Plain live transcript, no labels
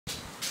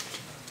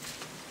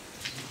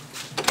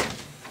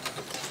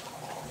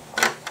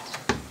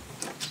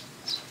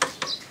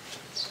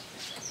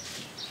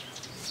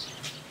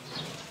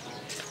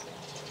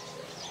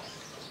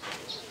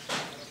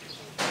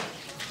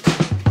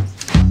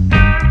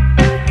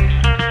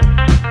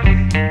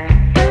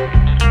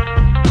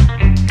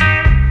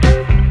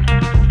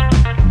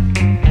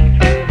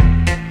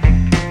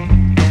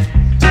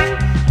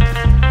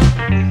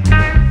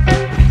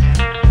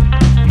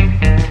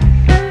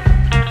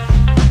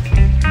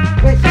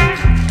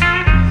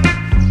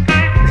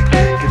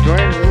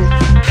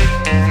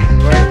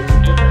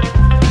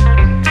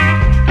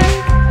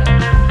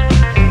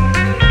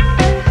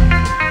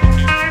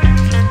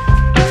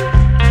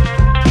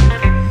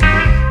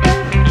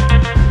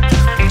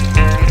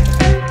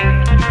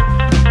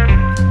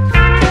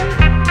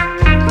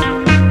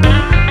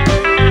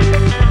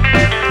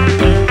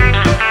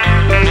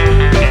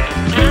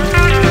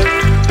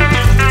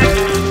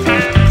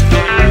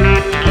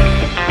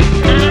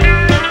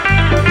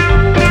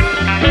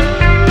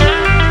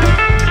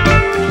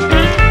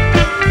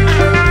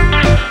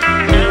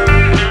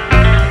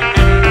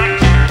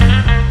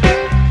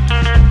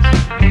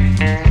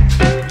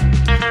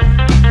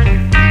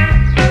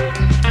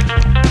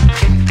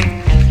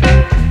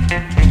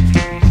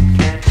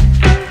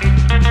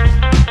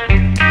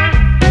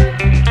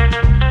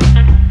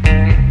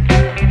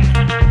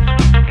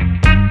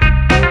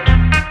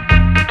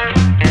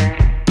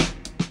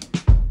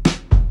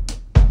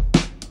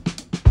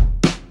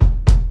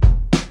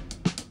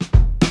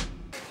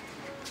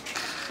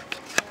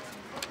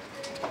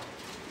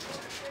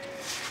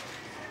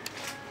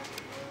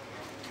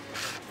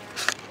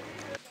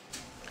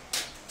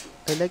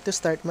I like to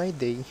start my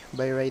day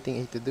by writing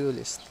a to-do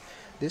list.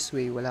 This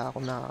way, wala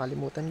akong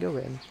nakakalimutan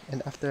gawin,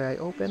 and after I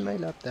open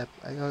my laptop,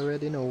 I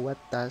already know what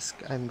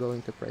task I'm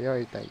going to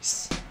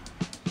prioritize.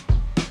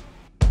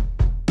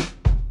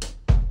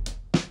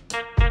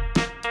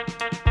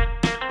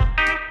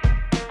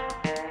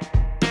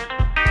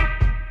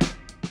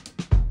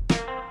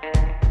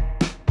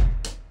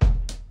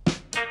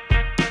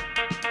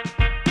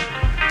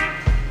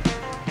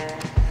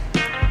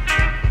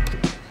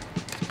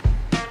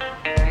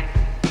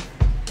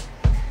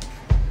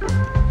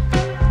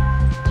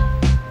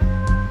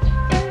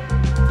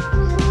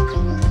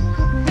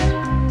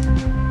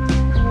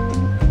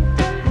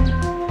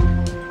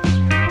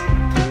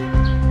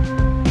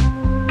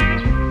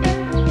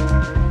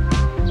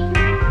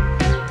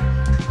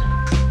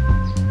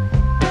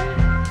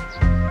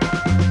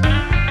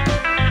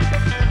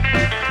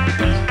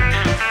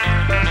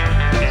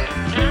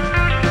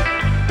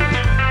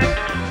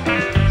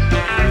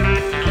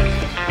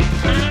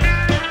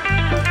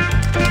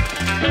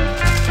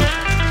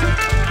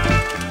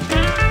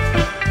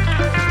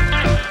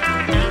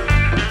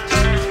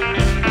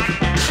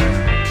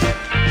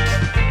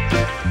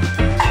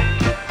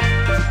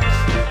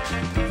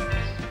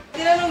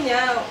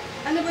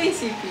 Ano ba yung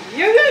CP?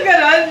 Yung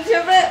gaganon,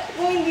 syempre,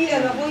 kung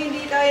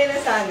hindi tayo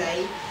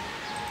nasanay,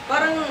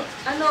 parang,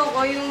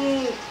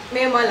 yung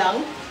mema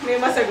lang,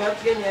 may masagot,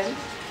 ganyan.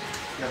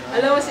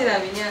 Alam mo,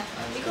 sinabi niya,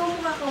 ikaw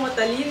mukha kang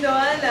matalino,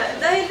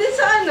 dahil din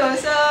sa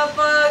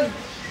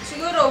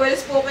siguro,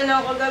 well-spoken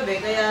ako kagabi,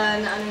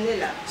 kaya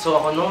nila. So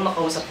ako nung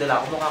nakausap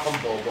nila, ako mukha akong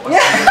bobo, kasi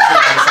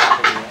sinabi sa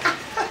akin niya.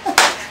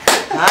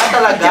 Ha,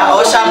 talaga?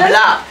 O,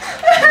 siyambla!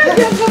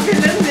 Yung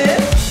kapilan din.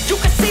 You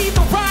can see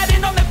the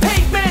riding on the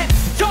pavement.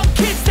 Young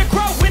kids, they're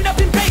growing up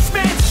in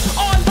basements.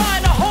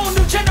 Online, a whole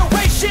new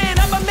generation.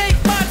 I'ma make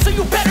mine, so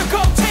you better go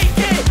take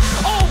it.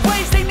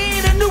 Always, they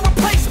need a new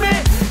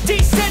replacement.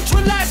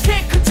 Decentralized,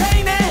 can't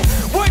contain it.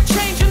 We're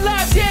changing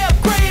lives, yeah,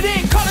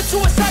 upgrading. Call it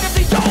suicide of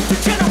the older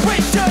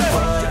generation.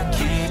 What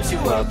keeps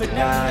you up at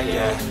night,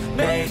 yeah?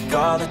 Make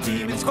all the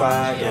demons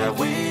quiet, yeah.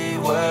 We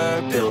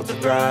were built to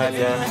thrive,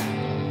 yeah.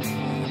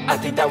 I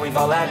think that we've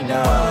all had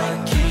enough.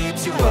 What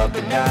keeps you up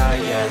at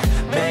night, yeah?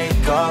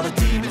 Make all the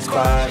demons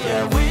quiet,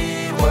 yeah.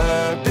 We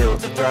were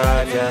built to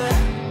thrive, yeah.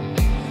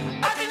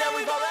 I think that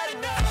we've all had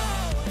enough.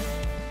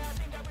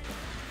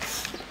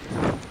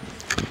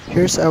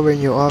 Here's our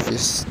new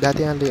office.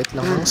 Dati ang liit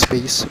lang ng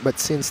space,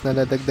 but since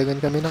nadadagdagan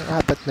kami ng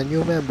 4 na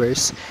new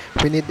members,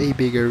 we need a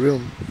bigger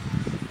room.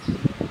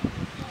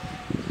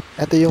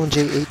 Ito yung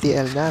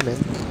JATL namin.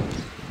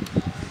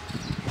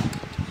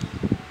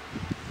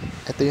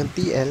 Ito yung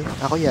TL,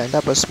 ako yan.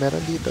 Tapos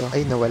meron dito,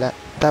 ay nawala.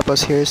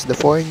 Tapos here's the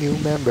 4 new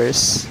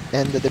members,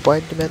 and the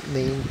department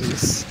name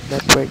is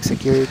Network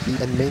Security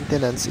and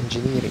Maintenance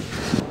Engineering.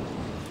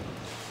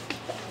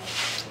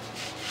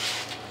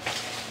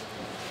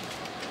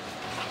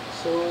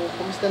 So,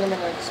 kumusta naman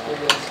ang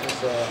experience mo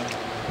sa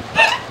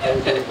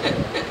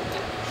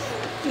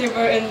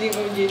Never ending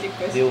objective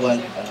question. Do you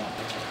want,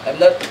 I'm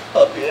not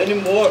happy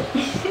anymore.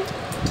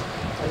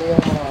 Ano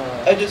yung mga...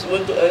 I just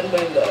want to end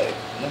my life.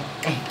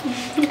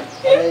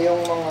 Ano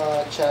yung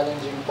mga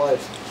challenging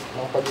parts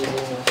ng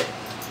pagiging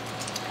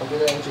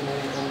computer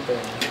engineering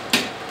intern?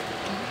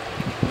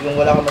 Yung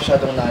wala ka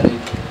masyadong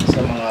knowledge sa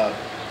mga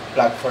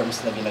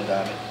platforms na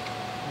ginagamit.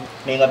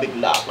 May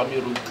nabigla kami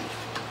Ruby.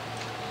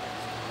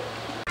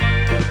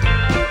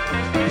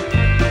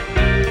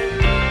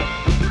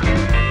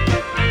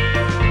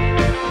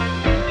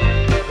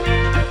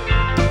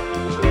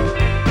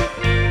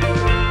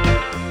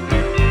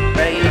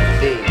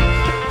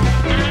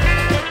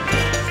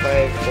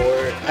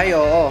 Ay,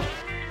 oo.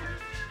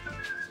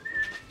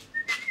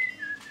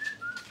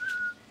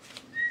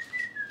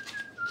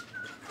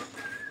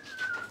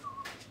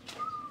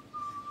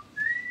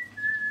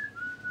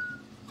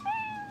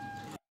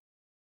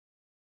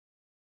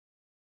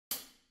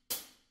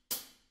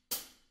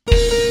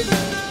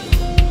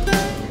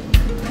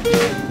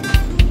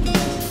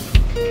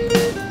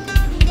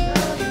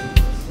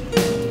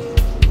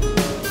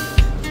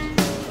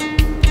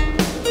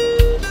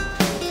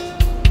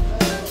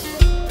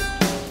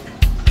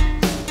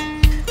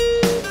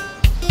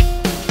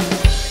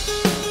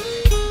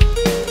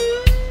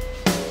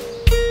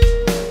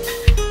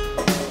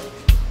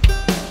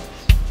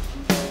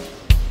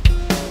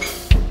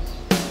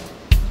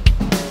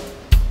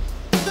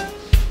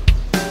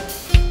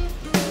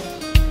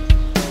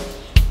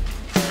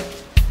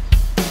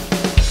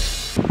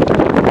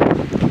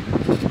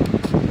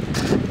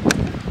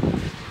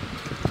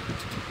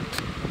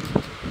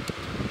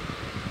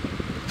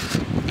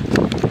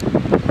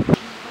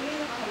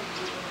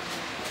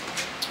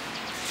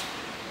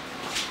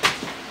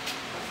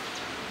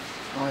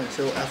 Okay,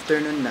 so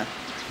afternoon na.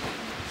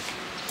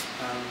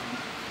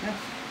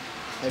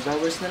 5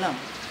 hours na lang.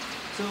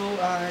 So,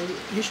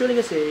 usually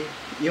kasi,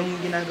 yung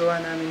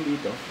ginagawa namin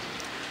dito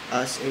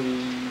as a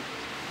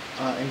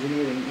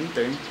engineering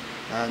intern,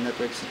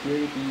 network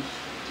security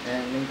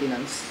and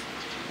maintenance.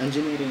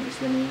 Engineering is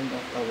the name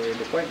of our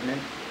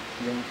department,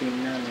 yung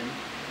team namin.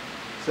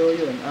 So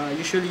yun,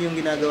 usually yung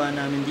ginagawa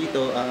namin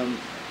dito,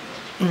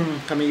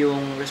 kami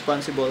yung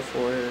responsible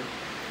for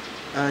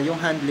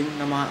yung handling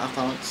ng mga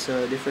accounts sa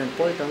different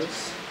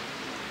portals.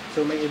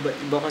 So may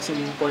iba kasing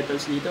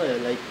portals dito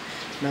like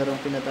merong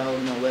tinatawag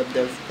na web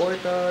dev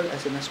portal,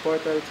 SMS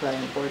portal,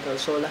 client portal.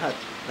 So lahat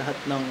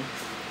ng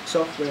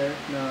software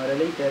na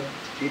related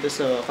dito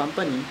sa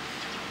company,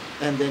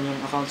 and then yung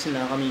accounts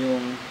nila, kami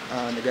yung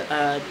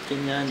nag-add,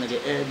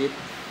 nag-edit,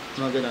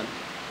 mga ganun.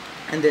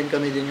 And then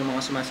kami din yung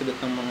mga sumasagot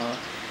ng mga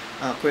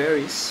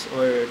queries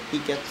or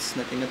tickets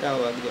na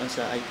tinatawag doon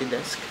sa IT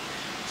desk.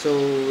 So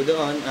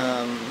doon,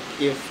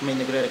 if may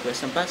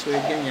nagre-request ng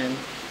password, ganyan,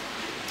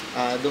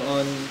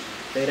 doon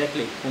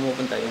directly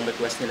pumupunta yung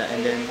request nila,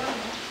 and then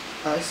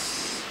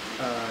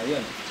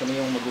yun, kami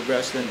yung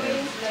mag-browse doon,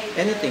 and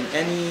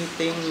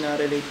anything na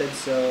related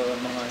sa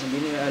mga hindi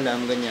nila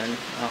alam, ganyan,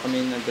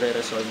 kami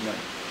nagre-resolve nun.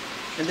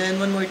 And then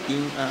one more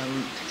thing,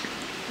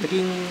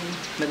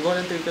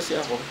 nag-volunteer kasi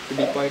ako to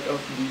be part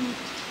of the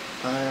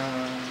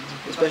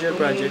special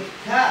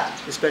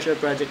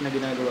project na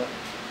ginagawa.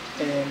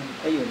 And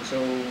ayun,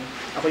 so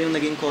ako yung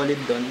naging co-lead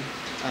doon.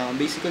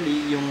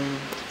 Basically, yung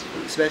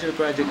special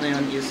project na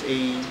yun is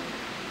a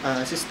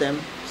system.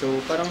 So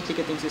parang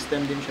ticketing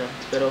system din siya,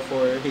 pero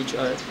for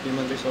HR,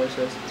 human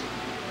resources.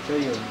 So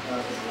yun,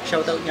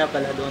 shoutout nga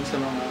pala doon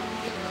sa mga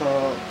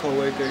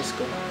co-workers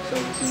ko. So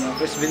si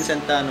Chris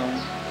Vincent Tanong,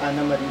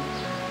 Ana Marie,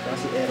 at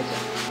si Erica.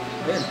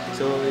 Ayun,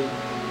 so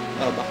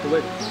back to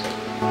work.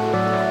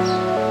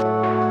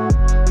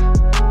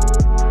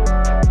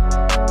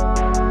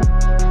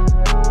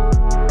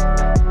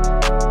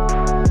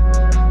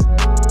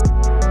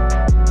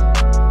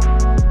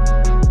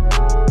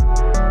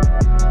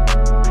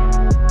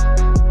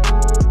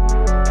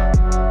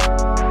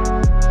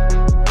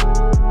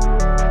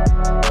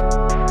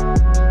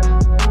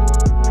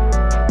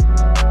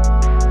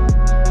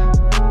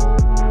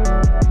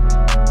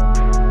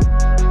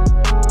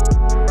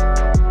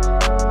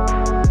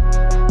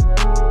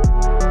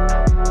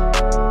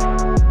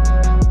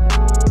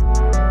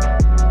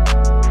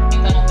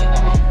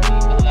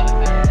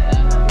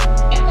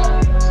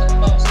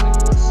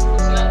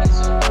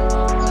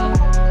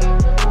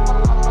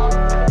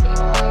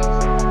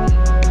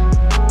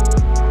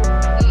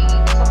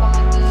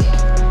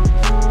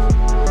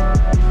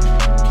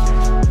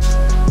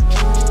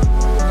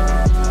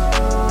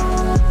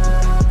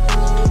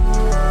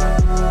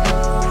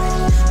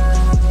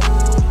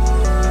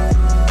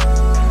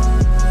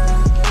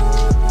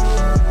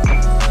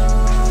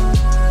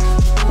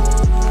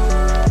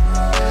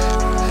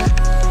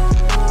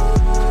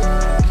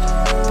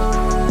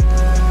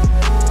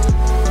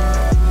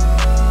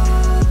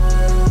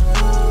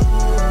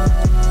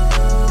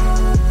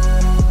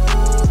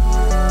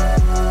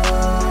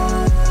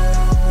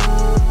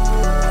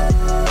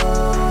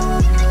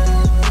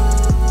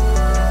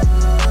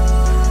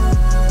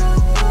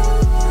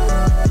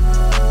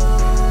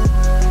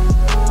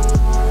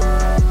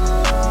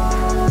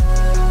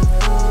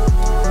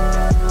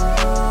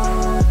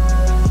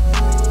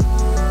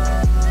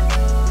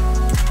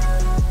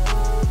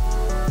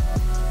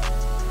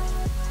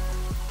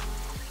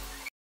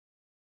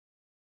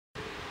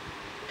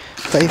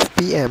 5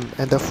 PM,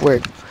 end of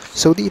work.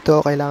 So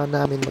dito, kailangan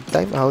namin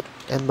mag-time out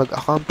and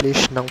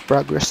mag-accomplish ng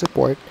progress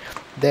report,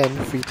 then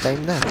free time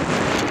na.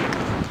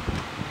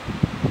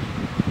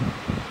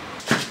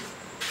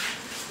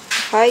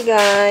 Hi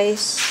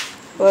guys!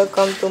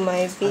 Welcome to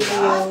my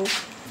video.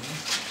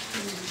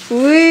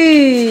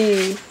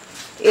 Uy!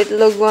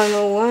 Itlog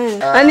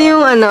 101. Ano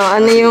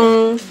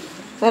yung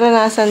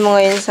naranasan mo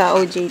ngayon sa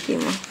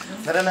OJT mo?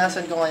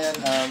 Naranasan ko ngayon,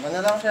 ano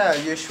lang siya,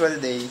 usual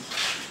day.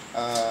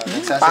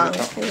 Nagsasagot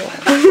ako.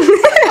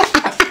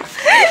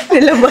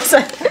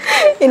 Nilabasan.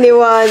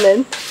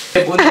 Iniwanan.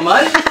 Ebon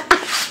naman?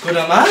 Ko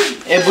naman?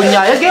 Ebon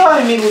niya. Yung kaya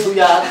kami minuto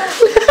yan.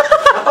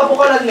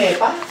 Napabukalan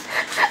nepa.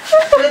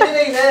 Pwede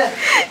na yun eh.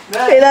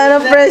 Kailangan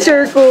ng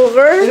pressure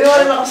cooker. Hindi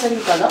wala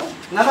nakasalita lang.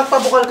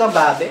 Nakapabukal ka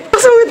babe.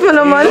 Pasungit mo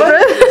naman,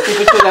 friend.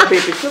 Pipit ko lang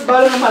pipit ko.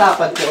 Balo na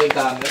malapad ko kay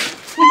camera.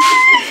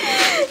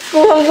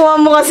 Kuha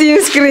mo kasi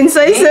yung screen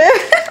size eh.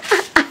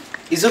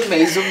 I-zoom mo,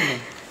 i-zoom mo.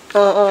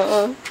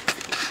 Oo.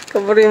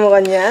 Kaburi mo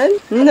kanyan?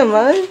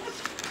 Naman.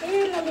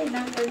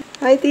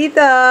 Hi,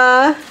 tita.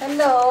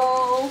 Hello.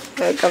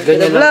 Welcome to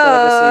the Ganyan lang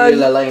talaga si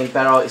vlog. Lalain,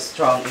 pero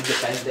strong,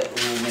 independent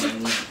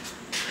woman.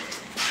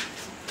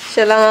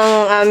 Siya lang ang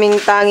aming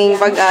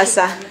tanging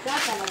pag-asa.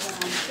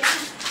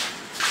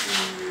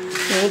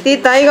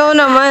 Tita, ikaw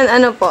naman.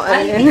 Ano po?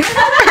 Ano yan?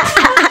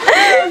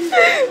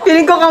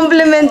 Feeling ko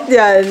compliment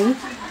yan.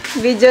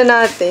 Video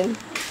natin.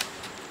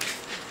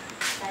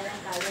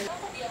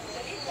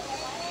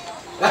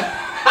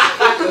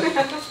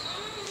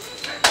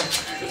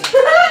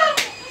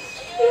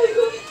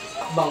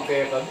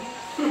 Bangker ka.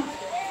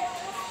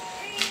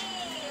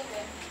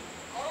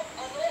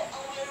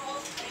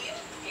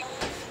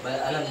 Well,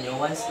 alam nyo,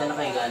 once na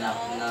nakahiga na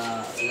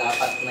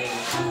lapat na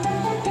yung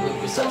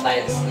tigod sa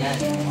tiles niyan.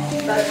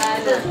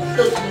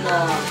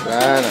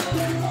 Gana.